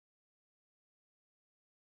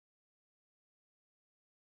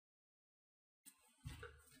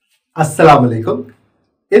Assalamu alaikum.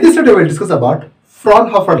 In this video, we will discuss about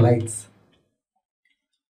Fraunhofer lines.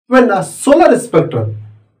 When a solar spectrum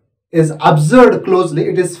is observed closely,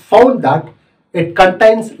 it is found that it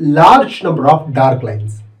contains large number of dark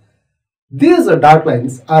lines. These dark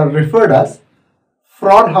lines are referred as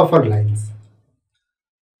Fraunhofer lines.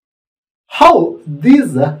 How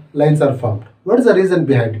these lines are formed? What is the reason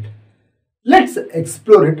behind it? Let's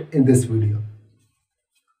explore it in this video.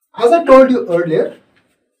 As I told you earlier,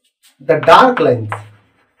 the dark lines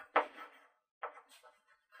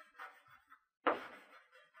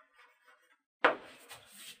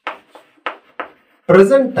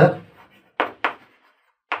present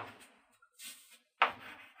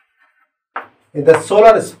in the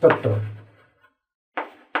solar spectrum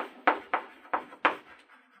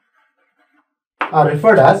are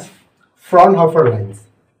referred as Fraunhofer lines.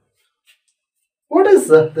 What is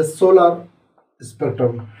the solar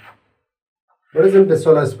spectrum? What is in the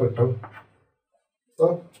solar spectrum?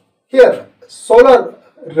 So here solar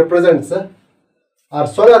represents or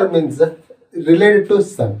solar means related to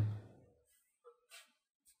sun.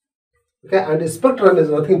 Okay, and spectrum is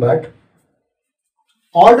nothing but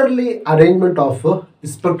orderly arrangement of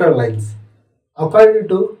spectral lines according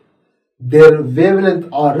to their wavelength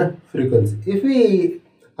or frequency. If we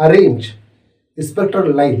arrange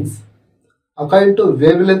spectral lines according to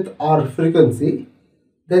wavelength or frequency,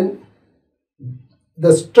 then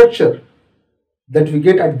the structure that we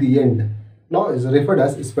get at the end now is referred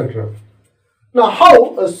as spectrum. Now,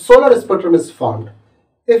 how a solar spectrum is formed?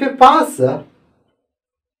 If we pass a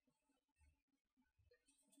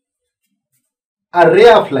ray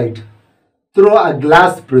of light through a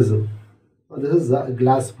glass prism, this is a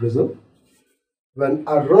glass prism. When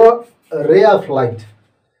a ray of light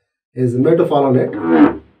is made to fall on it,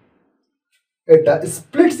 it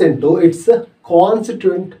splits into its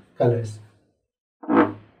constituent colors.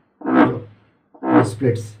 It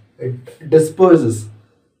splits, it disperses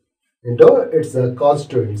into its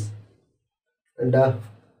constituents, and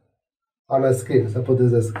on a screen, suppose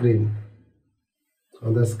this is a screen.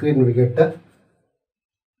 On the screen we get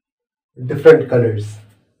different colors.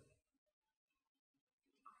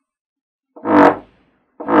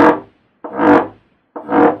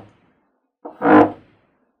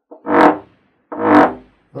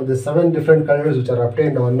 Now the 7 different colors which are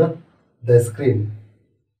obtained on the screen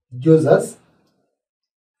gives us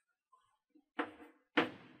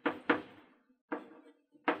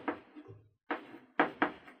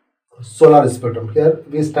solar spectrum. Here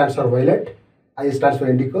V stands for violet, I stands for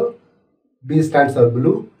indigo, B stands for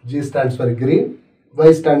blue, G stands for green,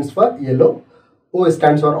 Y stands for yellow, O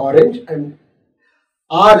stands for orange, and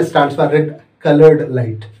R stands for red colored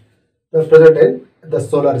light. Now present in the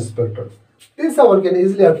solar spectrum. This is how one can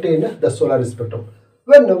easily obtain the solar spectrum.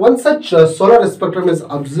 When one such solar spectrum is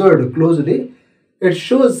observed closely, it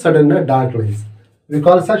shows certain dark lines. We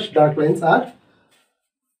call such dark lines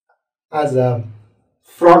as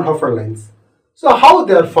Fraunhofer lines. So how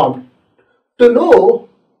they are formed? To know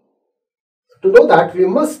that, we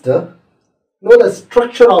must know the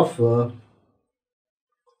structure of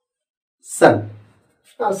sun.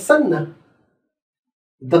 Now sun,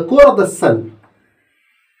 the core of the sun,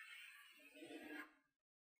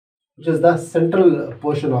 which is the central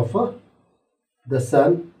portion of the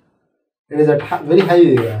sun, it is at very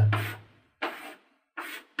high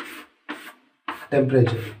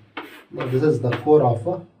temperature. Now this is the core of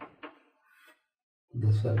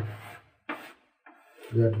the sun.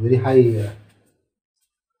 It is at very high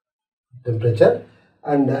temperature,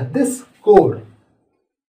 and this core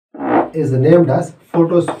is named as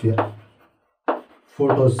photosphere.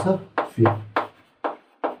 Photosphere.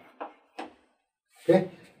 Okay,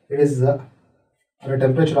 it is at a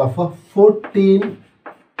temperature of 14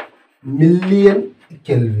 million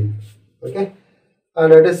Kelvin. Okay,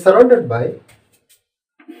 and it is surrounded by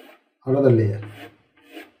another layer.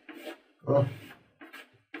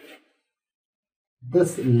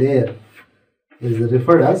 This layer is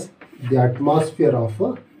referred as the atmosphere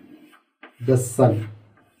of the sun.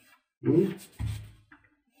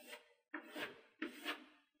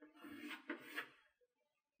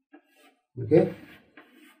 Okay,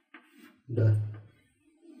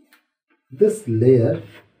 this layer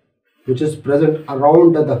which is present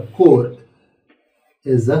around the core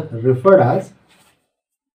is referred as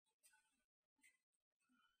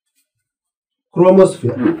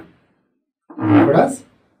chromosphere. Referred as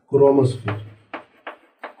chromosphere.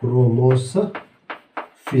 Chromosphere.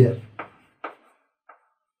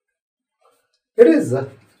 It is at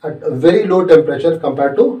a very low temperature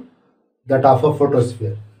compared to that of a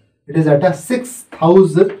photosphere. It is at a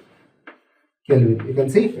 6000 Kelvin. You can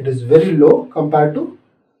see it is very low compared to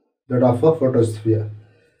that of a photosphere.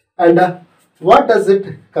 And what does it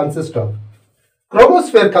consist of?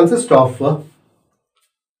 Chromosphere consists of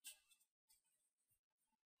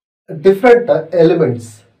different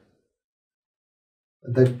elements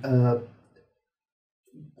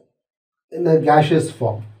in a gaseous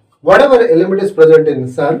form. Whatever element is present in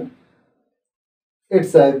sun,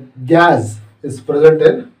 its a gas is present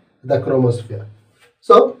in the chromosphere.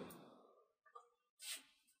 So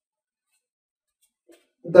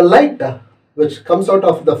the light which comes out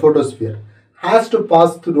of the photosphere has to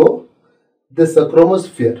pass through this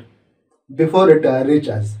chromosphere before it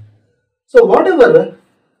reaches. So whatever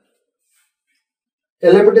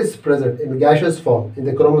element is present in gaseous form in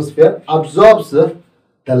the chromosphere absorbs the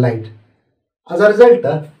light. As a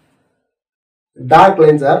result, dark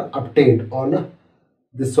lines are obtained on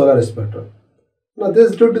the solar spectrum. Now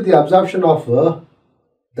this is due to the absorption of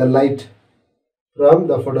the light from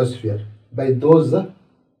the photosphere by the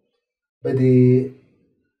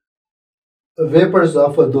vapors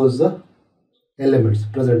of those elements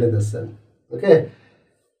present in the sun. Okay.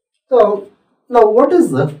 So now what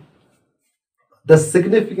is the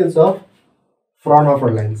significance of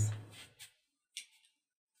Fraunhofer lines?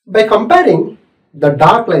 By comparing the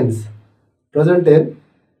dark lines present in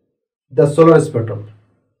the solar spectrum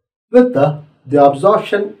with the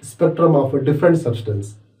absorption spectrum of a different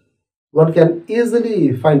substance, one can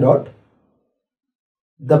easily find out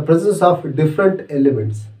the presence of different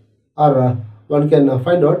elements, or one can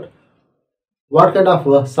find out what kind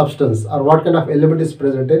of substance or what kind of element is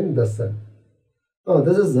present in the sun. Now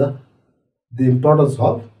this is the importance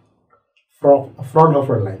of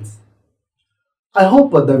Fraunhofer lines. I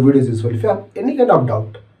hope the video is useful. If you have any kind of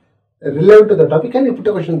doubt related to the topic, can you put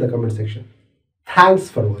a question in the comment section? Thanks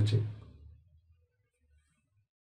for watching.